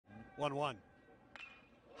1-1.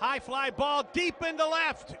 High fly ball deep into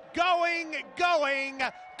left. Going,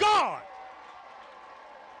 gone!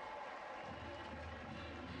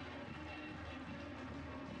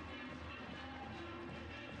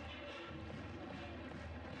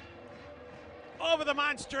 Over the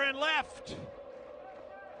monster and left.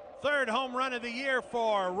 Third home run of the year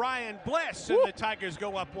for Ryan Bliss, and the Tigers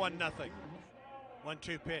go up 1-0.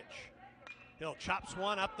 1-2 pitch. Hill chops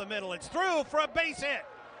one up the middle. It's through for a base hit.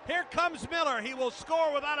 Here comes Miller. He will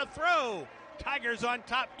score without a throw. Tigers on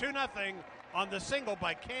top 2-0 on the single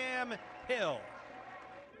by Cam Hill.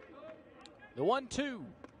 The 1-2.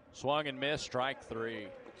 Swung and missed, strike three.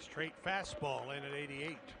 Straight fastball in at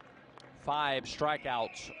 88. 5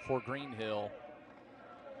 strikeouts for Greenhill.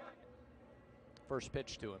 First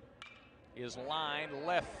pitch to him is lined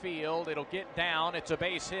left field. It'll get down. It's a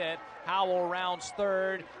base hit. Howell rounds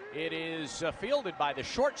third. It is fielded by the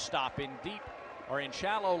shortstop in deep or in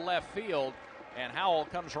shallow left field, and Howell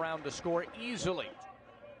comes around to score easily.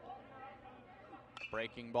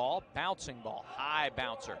 Breaking ball, bouncing ball, high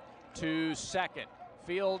bouncer to second.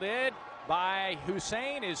 Fielded by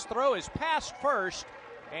Hussein. His throw is past first,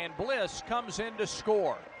 and Bliss comes in to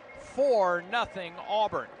score. 4-0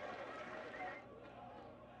 Auburn.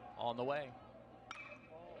 On the way.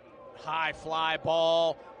 High fly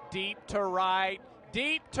ball, deep to right,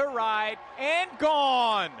 and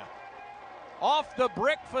gone. Off the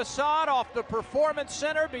brick facade, off the Performance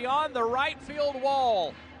Center, beyond the right field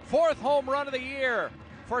wall. 4th home run of the year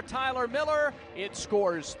for Tyler Miller. It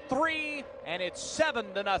scores 3, and it's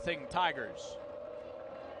 7-0 Tigers.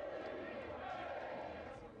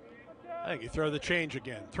 I think you throw the change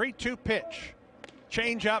again. 3-2 pitch.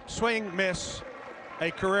 Change up, swing, miss. A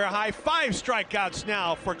career high 5 strikeouts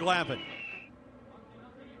now for Glavin.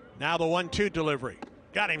 Now the 1-2 delivery.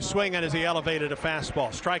 Got him swinging as he elevated a fastball.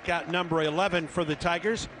 Strikeout number 11 for the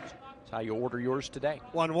Tigers. That's how you order yours today.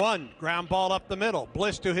 1-1. Ground ball up the middle.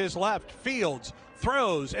 Bliss to his left. Fields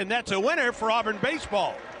throws, and that's a winner for Auburn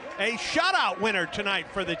baseball. A shutout winner tonight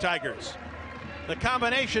for the Tigers. The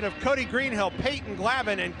combination of Cody Greenhill, Peyton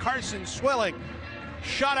Glavin, and Carson Swilling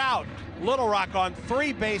shut out Little Rock on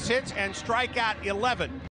 3 base hits and strikeout 11.